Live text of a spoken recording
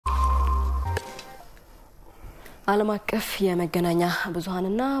ዓለም አቀፍ የመገናኛ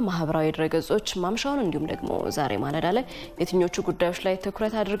ብዙሀንና ማህበራዊ ድረገጾች ማምሻውን እንዲሁም ደግሞ ዛሬ ማለዳ ላይ የትኞቹ ጉዳዮች ላይ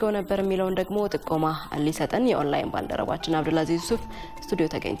ትኩረት አድርገው ነበር የሚለውን ደግሞ ጥቆማ ሊሰጠን የኦንላይን ባልደረባችን አብዱላዚዝ ዩሱፍ ስቱዲዮ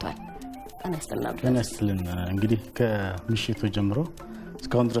ተገኝቷል። አነስተልን እንግዲህ ከምሽቱ ጀምሮ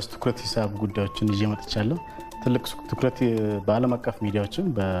እስካሁን ድረስ ትኩረት ሂሳብ ጉዳዮችን ይዤ መጥቻለሁ። ትልቅ ትኩረት በዓለም አቀፍ ሚዲያዎችም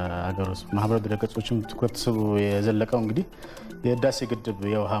በአገር ውስጥ ማህበራዊ ድረገጾችም ትኩረት ስቦ የዘለቀው እንግዲህ የህዳሴ ግድብ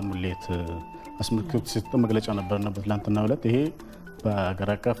የውሃ ሙሌት አስመልክቶ ሲሰጥ መግለጫ ነበርና በትላንትናው ዕለት ይሄ በአገር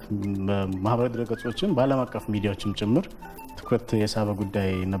አቀፍ ማህበራዊ ድረገጾችም በዓለም አቀፍ ሚዲያዎችም ጭምር ትኩረት የሳበ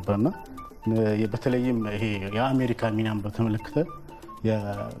ጉዳይ ነበርና በተለይም ይሄ የአሜሪካ ሚናን በተመለከተ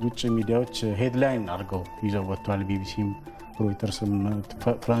የውጭ ሚዲያዎች ሄድላይን አድርገው ይዘው ወጥተዋል። ቢቢሲም ሮይተርስም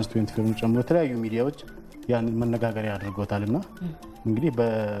ፍራንስ 24 ጨምሮ የተለያዩ ሚዲያዎች ያን መነጋገሪያ አድርገውታልና እንግዲህ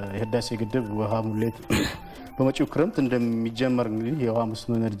በህዳሴ ግድብ ውሃ ሙሌት በመጪው ክረምት እንደሚጀመር እንግዲህ የውሃ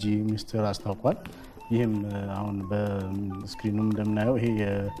መስኖ ኢነርጂ ሚኒስቴር አስታውቋል። ይህም አሁን በስክሪኑም እንደምናየው ይሄ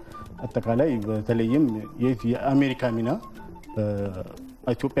አጠቃላይ በተለይም የአሜሪካ ሚና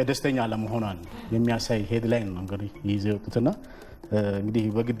ኢትዮጵያ ደስተኛ አለመሆኗን የሚያሳይ ሄድላይን ነው እንግዲህ ይዘው ወጡትና እንግዲህ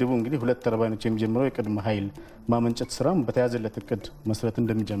በግድቡ እንግዲህ ሁለት ተርባይኖች የሚጀምረው የቅድመ ኃይል ማመንጨት ስራም በተያዘለት እቅድ መሰረት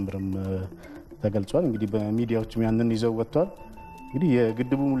እንደሚጀምርም ተገልጿል። እንግዲህ በሚዲያዎችም ያንን ይዘው ወጥቷል። እንግዲህ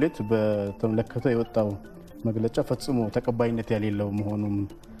የግድቡ ሙሌት በተመለከተ የወጣው መግለጫ ፈጽሞ ተቀባይነት ያሌለው መሆኑን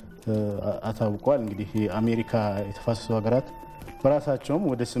አታውቋል። እንግዲህ የአሜሪካ የተፋሰሱ ሀገራት በራሳቸውም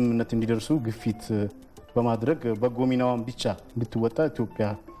ወደ ስምምነት እንዲደርሱ ግፊት በማድረግ በጎ ሚናዋን ብቻ እንድትወጣ ኢትዮጵያ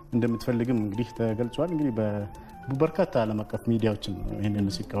እንደምትፈልግም እንግዲህ ተገልጿል። እንግዲህ በበርካታ ዓለም አቀፍ ሚዲያዎችን ይሄንን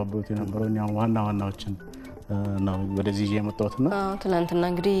ሲቀበሉት የነበረው ዋናዎችን ነው ወደዚህ የመጣውትና ትላንትና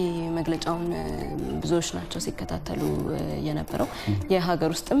እንግዲህ መግለጫውን ብዙዎች ናቸው ሲከታተሉ የነበረው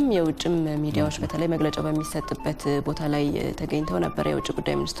የሀገር ውስጥም የውጭም ሚዲያዎች በተለይ መግለጫው በሚሰጥበት ቦታ ላይ ተገኝተው ነበር። የውጭ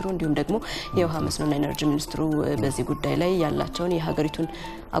ጉዳይ ሚኒስትሩ እንዲሁም ደግሞ የውሃ መስኖና ኢነርጂ ሚኒስትሩ በዚህ ጉዳይ ላይ ያላቸውን የሀገሪቱን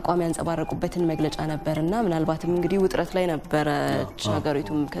አቋም ያንጸባረቁበትን መግለጫ ነበርና ምናልባትም እንግዲህ ውጥረት ላይ ነበረች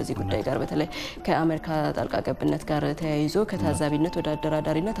ሀገሪቱም ከዚህ ጉዳይ ጋር በተለይ ከአሜሪካ ጣልቃ ገብነት ጋር ተያይዞ ከታዛቢነት ወደ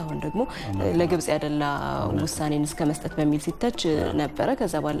አደራዳሪነት አሁን ደግሞ ለግብጽ ያደላ ውሳኔን እስከ መስጠት በሚል ሲተች ነበር።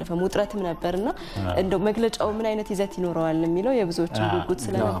 ከዛ ባለፈ ውጥረትም ነበርና እንደው መግለጫው ምን አይነት ይዘት ይኖረዋል የሚለው የብዙዎች ጉጉት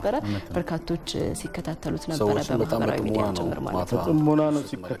ስለነበረ በርካቶች ሲከታተሉት ነበር በማህበራዊ ሚዲያ ጭምር ማለት ነው። ጥሞና ነው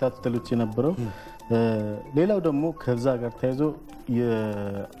ሲከታተሉት የነበረው። ሌላው ደግሞ ከዛ ጋር ተያይዞ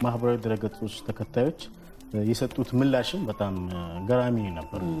የማህበራዊ ድረገጾች ተከታዮች የሰጡት ምላሽም በጣም ገራሚ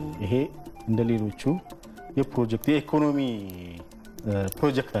ነበር። ይሄ እንደሌሎቹ የፕሮጀክት የኢኮኖሚ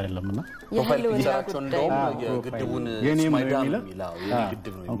ፕሮጀክት አይደለምና ፕሮፋይላቸው እንደውም የግድቡን ስማይዳም ይላል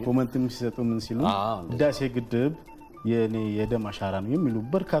የግድብ ነው ኮሜንት የሚሰጡ ምን ሲሉ ህዳሴ ግድብ የደም አሻራ ነው የሚሉ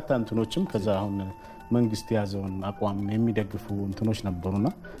በርካታ እንትኖችም ከዛ አሁን መንግስት ያዘውን አቋም የሚደግፉ እንትኖች ነበሩና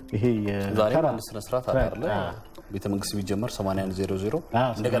ይሄ ዛሬ አንድ ስነ ስርዓት አለ ቤተ መንግስት ቢጀመር 8100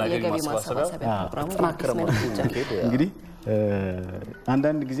 እንደገና ገቢ ማሰባሰቢያ ፕሮግራሙ ተናከረ ማለት እንግዲህ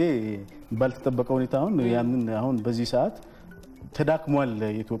አንዳንድ ጊዜ ባልተጠበቀ ሁኔታ አሁን በዚህ ሰዓት ተዳክሟል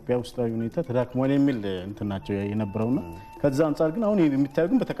የኢትዮጵያ ውስጣዊ ሁኔታ ተዳክሟል የሚል እንትናቸው የነበረውና ከዛ አንፃር ግን አሁን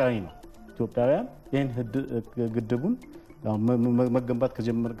የሚታየው በተቃራኒ ነው። ኢትዮጵያውያን ይሄን ግድቡን መገንባት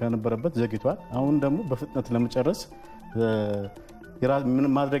ከነበረበት ዘግይቷል። አሁን ደግሞ በፍጥነት ለመጨረስ ምን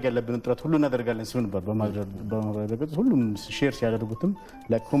ማድረግ ያለብን ጥረት ሁሉ እናደርጋለን ሲሉ ነበር በማድረግ ሁሉም ሼር ሲያደርጉትም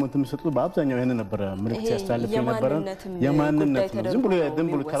ላይክ ኮሜንት የሚሰጡ በአብዛኛው ይሄን ነበር መልእክት ያስተላልፉ የነበረ የማንነት ነው። ዝም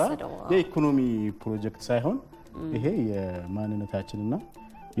ብሎ ተራ የኢኮኖሚ ፕሮጀክት ሳይሆን ይሄ የማንነታችንና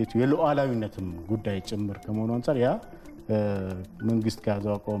የሉዓላዊነትም ጉዳይ ጭምር ከመሆኑ አንፃር ያ መንግስት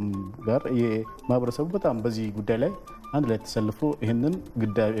ከያዘው አቋም ጋር የማህበረሰቡ በጣም በዚህ ጉዳይ ላይ አንድ ላይ ተሰልፎ ይሄንን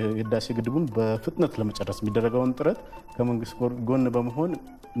ህዳሴ ግድቡን በፍጥነት ለመጨረስ የሚደረገውን ጥረት ከመንግስት ጎን በመሆን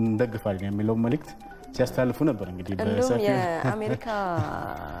እንደግፋለን የሚለው መልእክት ሲያስተላልፉ ነበር። እንግዲህ በሰፊው የአሜሪካ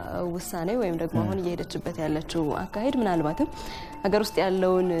ውሳኔ ወይም ደግሞ አሁን እየሄደችበት ያለችው አካሄድ ምናልባትም ሀገር ውስጥ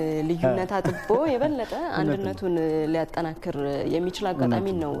ያለውን ልዩነት አጥቦ የበለጠ አንድነቱን ሊያጠናክር የሚችል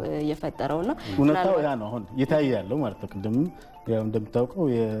አጋጣሚ ነው የፈጠረውና እውነታው ያ ነው አሁን የታያለው ማለት ነው። ቅድም ያው እንደምታውቀው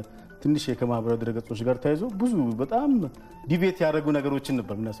ትንሽ ከማህበራዊ ድረገጾች ጋር ተያይዞ ብዙ በጣም ዲቤት ያደረጉ ነገሮችን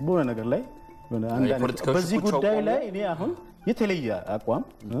ነበር ምናስበው ነገር ላይ በዚህ ጉዳይ ላይ እኔ አሁን የተለየ አቋም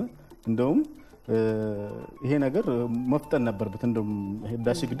እንደውም ይሄ ነገር መፍጠን ነበርበት እንደውም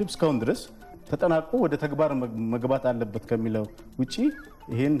ህዳሴ ግድብ እስካሁን ድረስ ተጠናቆ ወደ ተግባር መግባት አለበት ከሚለው ውጪ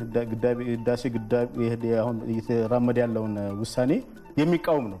ይሄን ህዳሴ ግድብ አሁን እየተራመደ ያለውን ውሳኔ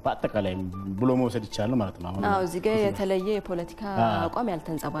የሚቃወም ነው በአጠቃላይ ብሎ መውሰድ ይቻላል ማለት ነው። አሁን እዚህ ጋር የተለየ የፖለቲካ አቋም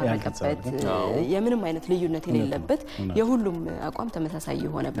ያልተንጸባረቀበት የምንም አይነት ልዩነት የሌለበት የሁሉም አቋም ተመሳሳይ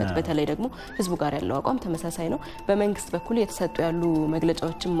የሆነበት በተለይ ደግሞ ህዝቡ ጋር ያለው አቋም ተመሳሳይ ነው። በመንግስት በኩል የተሰጡ ያሉ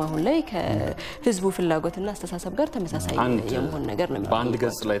መግለጫዎችም አሁን ላይ ከህዝቡ ፍላጎትና አስተሳሰብ ጋር ተመሳሳይ የመሆን ነገር ነው። በአንድ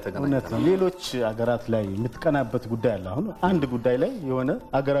ገጽ ላይ ተገናኝተናል። ሌሎች አገራት ላይ የምትቀናበት ጉዳይ አለ። አሁን አንድ ጉዳይ ላይ የሆነ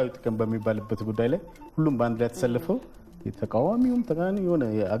አገራዊ ጥቅም በሚባልበት ጉዳይ ላይ ሁሉም በአንድ ላይ ተሰልፈው የተቃዋሚውም ተቃዋሚ የሆነ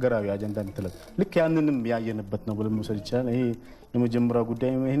አገራዊ አጀንዳ እንትለብ ልክ ያንንም ያየንበት ነው ብለን መውሰድ ይችላል። ይሄ የመጀመሪያው ጉዳይ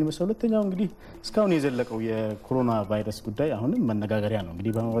ይሄን መሰለ። ሁለተኛው እንግዲህ እስካሁን የዘለቀው የኮሮና ቫይረስ ጉዳይ አሁንም መነጋገሪያ ነው።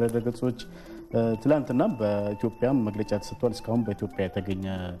 እንግዲህ በማህበራዊ ድረገጾች ትላንትና በኢትዮጵያም መግለጫ ተሰጥቷል። እስካሁን በኢትዮጵያ የተገኘ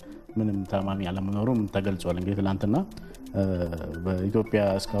ምንም ታማሚ አለመኖሩም ተገልጿል። እንግዲህ ትላንትና በኢትዮጵያ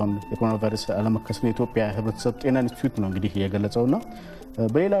እስካሁን የኮሮና ቫይረስ አለመከሰቱን የኢትዮጵያ ህብረተሰብ ጤና ኢንስቲትዩት ነው እንግዲህ የገለጸውና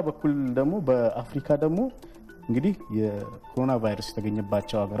በሌላ በኩል ደግሞ በአፍሪካ ደግሞ እንግዲህ የኮሮና ቫይረስ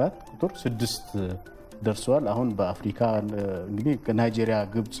የተገኘባቸው ሀገራት ቁጥር 6 ደርሰዋል። አሁን በአፍሪካ እንግዲህ ናይጄሪያ፣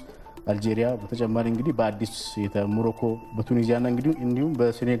 ግብጽ፣ አልጄሪያ በተጨማሪ እንግዲህ በአዲስ ሞሮኮ፣ በቱኒዚያና እንግዲህ እንዲሁም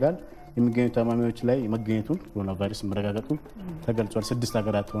በሴኔጋል የሚገኙ ታማሚዎች ላይ መገኘቱን ኮሮና ቫይረስ መረጋገጡ ተገልጿል። 6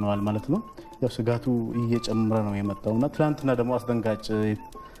 ሀገራት ሆነዋል ማለት ነው። ያው ስጋቱ እየጨመረ ነው የመጣውና ትላንትና ደግሞ አስደንጋጭ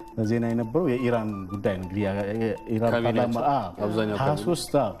ዜና የነበረው የኢራን ጉዳይ ነው። እንግዲህ የኢራን ፓርላማ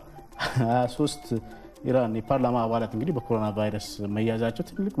 23 ኢራን የፓርላማ አባላት እንግዲህ በኮሮና ቫይረስ መያዛቸው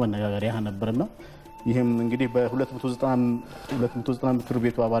ትልቅ መነጋገሪያ ነበርና ይህም እንግዲህ በ290 ምክር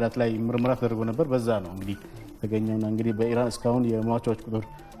ቤቱ አባላት ላይ ምርመራ ተደርጎ ነበር። በዛ ነው እንግዲህ ተገኘውና እንግዲህ በኢራን እስካሁን የሟቾች ቁጥር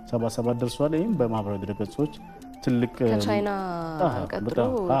 77 ደርሷል። ይህም በማህበራዊ ድረገጾች ትልቅ ከቻይና ቀጥሎ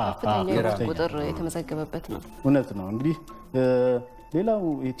ከፍተኛ ቁጥር የተመዘገበበት ነው። እውነት ነው። እንግዲህ ሌላው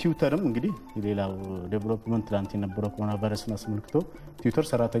ትዊተርም እንግዲህ ሌላው ዴቨሎፕመንት ላንት የነበረው ኮሮና ቫይረስን አስመልክቶ ትዊተር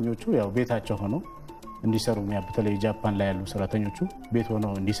ሰራተኞቹ ያው ቤታቸው ሆነው እንዲሰሩ በተለይ ጃፓን ላይ ያሉ ሰራተኞቹ ቤት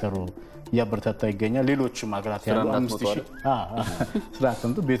ሆነው እንዲሰሩ እያበረታታ ይገኛል። ሌሎችም ሀገራት ያሉ 5000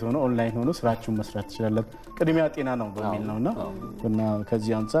 ስራተኞቹ ቤት ሆነው ኦንላይን ሆነው ስራቸውን መስራት ይችላል። ቅድሚያ ጤና ነው በሚል ነውና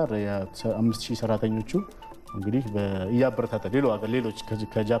ከዚህ አንፃር 5000 ሰራተኞቹ እንግዲህ እያበረታታ ሌሎች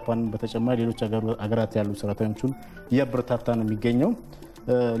ከጃፓን በተጨማሪ ሌሎች ሀገራት ያሉ ሰራተኞቹን እያበረታታ ነው የሚገኘው።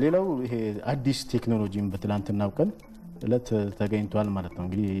 ሌላው ይሄ አዲስ ቴክኖሎጂን በትላንትናው ቀን እለት ተገኝቷል ማለት ነው።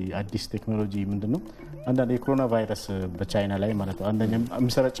 እንግዲህ አዲስ ቴክኖሎጂ ምንድነው? አንዳንድ የኮሮና ቫይረስ በቻይና ላይ ማለት ነው አንደኛ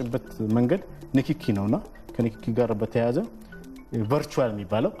የሚሰራጭበት መንገድ ንክኪ ነውና ከንክኪ ጋር በተያያዘ ቨርቹዋል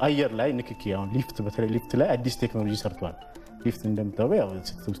የሚባለው አየር ላይ ንክኪ አሁን በተለይ ሊፍት ላይ አዲስ ቴክኖሎጂ ሰርቷል። ሊፍት እንደምታውቀው ያው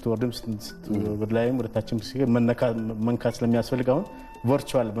ስትወርድም ስትወርድላይም ወደታችም መንካት ስለሚያስፈልግ አሁን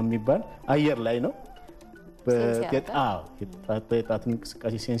ቨርቹዋል በሚባል አየር ላይ ነው የጣት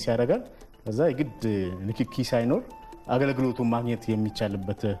እንቅስቃሴ ሴንስ ያደርጋል። ከዛ የግድ ንክኪ ሳይኖር አገልግሎቱን ማግኘት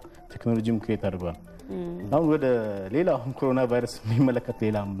የሚቻልበት ቴክኖሎጂም ክሬት አድርጓል። አሁን ወደ ሌላው ኮሮና ቫይረስ የሚመለከት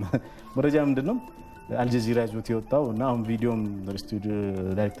ሌላ መረጃ ምንድነው? አልጀዚራ ይዞት የወጣው እና አሁን ቪዲዮም ስቱዲዮ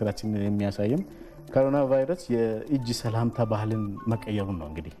ዳይሬክተራችን የሚያሳየም ኮሮና ቫይረስ የእጅ ሰላምታ ባህልን መቀየሩ ነው።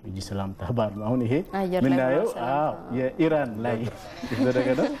 እንግዲህ እጅ ሰላምታ ባህል አሁን ይሄ ምናየው የኢራን ላይ የተደረገ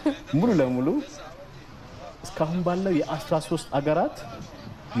ነው። ሙሉ ለሙሉ እስካሁን ባለው የ13 ሀገራት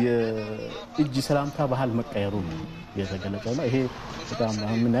የእጅ ሰላምታ ባህል መቀየሩ የተገለጸው ነው። ይሄ በጣም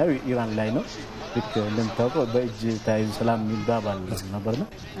ምናየው ኢራን ላይ ነው። ልክ እንደምታውቀው በእጅ ታይዝ ሰላም የሚባል ነበርና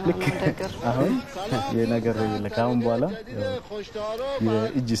ልክ አሁን የነገር ለካሁን በኋላ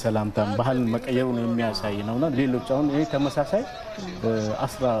የእጅ ሰላምታ ባህል መቀየሩን የሚያሳይ ነውና ሌሎች አሁን ይሄ ተመሳሳይ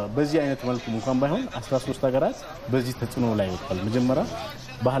በዚህ አይነት መልኩ እንኳን ባይሆን 13 ሀገራት በዚህ ተጽዕኖ ላይ ወጥቷል። መጀመሪያ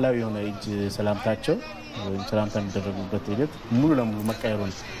ባህላዊ የሆነ እጅ ሰላምታቸው ሰላምታ የሚደረጉበት ሂደት ሙሉ ለሙሉ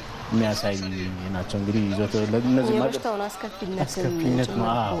መቀየሩን የሚያሳይ ናቸው። እንግዲህ ይዘት ለነዚህ የበሽታውን አስከፊነት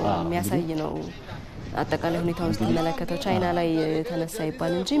የሚያሳይ ነው። አጠቃላይ ሁኔታውን ስትመለከተው ቻይና ላይ ተነሳ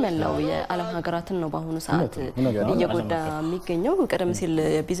ይባል እንጂ መላው የዓለም ሀገራትን ነው በአሁኑ ሰዓት እየጎዳ የሚገኘው። ቀደም ሲል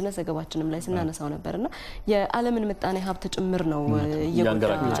ቢዝነስ ዘገባችንም ላይ ስናነሳው ነበርና የዓለምን ምጣኔ ሀብት ጭምር ነው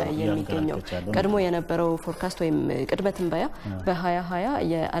እየጎዳ የሚገኘው። ቀድሞ የነበረው ፎርካስት ወይም ቅድመ ትንበያ በ2020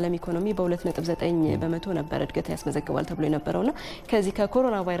 የዓለም ኢኮኖሚ በ2.9 በመቶ ነበር እድገት ያስመዘግባል ተብሎ የነበረውና ከዚህ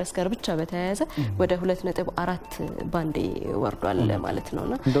ከኮሮና ቫይረስ ጋር ብቻ በተያያዘ ወደ 2.4 ባንዴ ወርዷል ማለት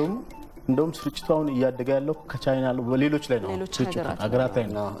ነውና እንደውም ስርጭቱ አሁን እያደገ ያለው ከቻይና በሌሎች ላይ ነው። ሀገራት ላይ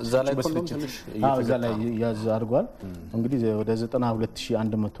ነው። እዛ ላይ ያዝ አድርጓል። እንግዲህ ወደ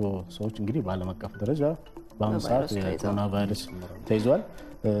 92100 ሰዎች እንግዲህ በዓለም አቀፍ ደረጃ በአሁኑ ሰዓት የኮሮና ቫይረስ ተይዟል።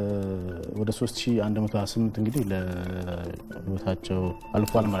 ወደ 3128 እንግዲህ ለህይወታቸው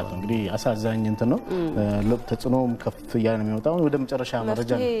አልፏል ማለት ነው እንግዲህ አሳዛኝ እንት ነው ተጽኖም ከፍ ያለ ነው የሚወጣው ወደ መጨረሻ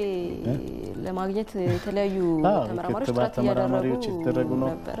መረጃ ለማግኘት የተለያዩ ተመራማሪዎች ያደረጉ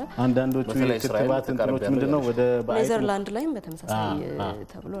ነበር አንዳንዶቹ ክትባት እንትኖች ምንድነው ወደ ኔዘርላንድ ላይም በተመሳሳይ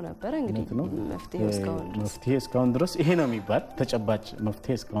ተብሎ ነበር እንግዲህ መፍትሄ እስካሁን ድረስ ይሄ ነው የሚባል ተጨባጭ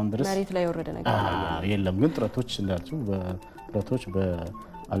መፍትሄ እስካሁን ድረስ መሬት ላይ ወረደ ነገር የለም ግን ጥረቶች እንዳልኩ በጥረቶች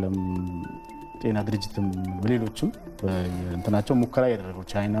በዓለም ጤና ድርጅትም በሌሎችም እንትናቸው ሙከራ ያደረጉ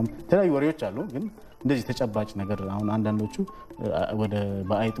ቻይናም ተለያዩ ወሬዎች አሉ ግን እንደዚህ ተጨባጭ ነገር አሁን አንዳንዶቹ ወደ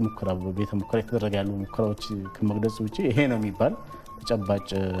በአይጥ ሙከራ በቤተ ሙከራ የተደረገ ያሉ ሙከራዎች ከመግለጽ ውጪ ይሄ ነው የሚባል ተጨባጭ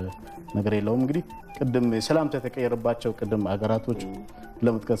ነገር የለውም እንግዲህ ቅድም ሰላምታ የተቀየረባቸው ቅድም አገራቶች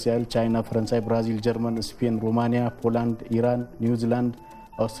ለመጥቀስ ያህል ቻይና ፈረንሳይ ብራዚል ጀርመን ስፔን ሮማኒያ ፖላንድ ኢራን ኒውዚላንድ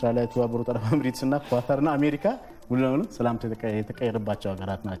አውስትራሊያ የተባበሩት አረብ ኤሚሬትስና ኳታርና አሜሪካ ሁሉንም ሰላምታ የተቀየረባቸው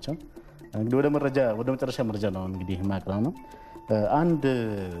ሀገራት ናቸው እንግዲህ ወደ መጨረሻ መረጃ ነው እንግዲህ ማቅራው ነው አንድ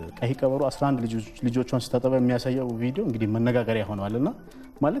ቀይ ቀበሮ 11 ልጆቿን ስታጠባ የሚያሳየው ቪዲዮ እንግዲህ መነጋገሪያ ሆነዋልና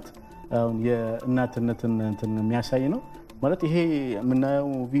ማለት አሁን የእናትነትን እንትን የሚያሳይ ነው ማለት ይሄ የምናየው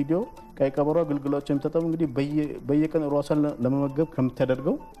ቪዲዮ ቀይ ቀበሮ ግልግሎችን የምታጠባው እንግዲህ በየቀን ራሷን ለመመገብ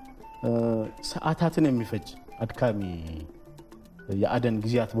ከምታደርገው ሰዓታትን የሚፈጅ አድካሚ የአደን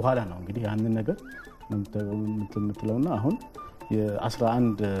ጊዜያት በኋላ ነው እንግዲህ ያንን ነገር ምትለውና አሁን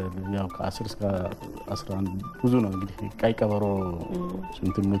የ11 ያው ከ10 እስከ 11 ብዙ ነው እንግዲህ ቀይ ቀበሮ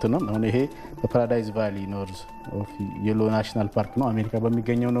እንትምኑት ነው አሁን ይሄ በፓራዳይዝ ቫሊ ኖርዝ ኦፍ የሎ ናሽናል ፓርክ ነው አሜሪካ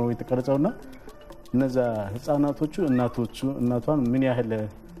በሚገኘው ነው የተቀረጸውና እነዛ ህፃናቶቹ እናቷን ምን ያህል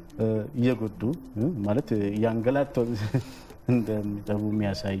እየጎዱ ማለት ያንገላተው እንደሚጠቡ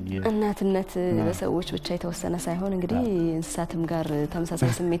የሚያሳይ እናትነት በሰዎች ብቻ የተወሰነ ሳይሆን እንግዲህ እንስሳትም ጋር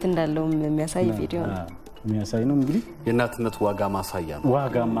ተመሳሳይ ስሜት እንዳለው የሚያሳይ ቪዲዮ ነው የሚያሳይ ነው እንግዲህ የእናትነት ዋጋ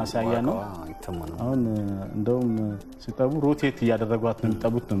ማሳያ ነው አሁን እንደውም ሲጠቡ ሮቴት ያደረጓት ነው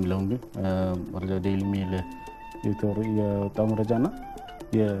የሚጠቡት ነው የሚለው እንግዲህ ወደ ዴይሊ ሜል የወጣው መረጃና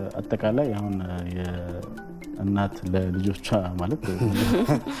የአጠቃላይ አሁን የእናት ለልጆቿ ማለት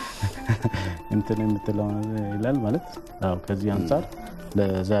እንትን የምትለው ይላል ማለት አው ከዚህ አንፃር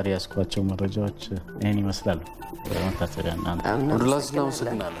ለዛሬ ያስኳቸው መረጃዎች ይሄን ይመስላል ወንታሰሪያና ወደላስላው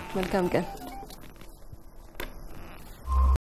ሰግናለሁ መልካም ቀን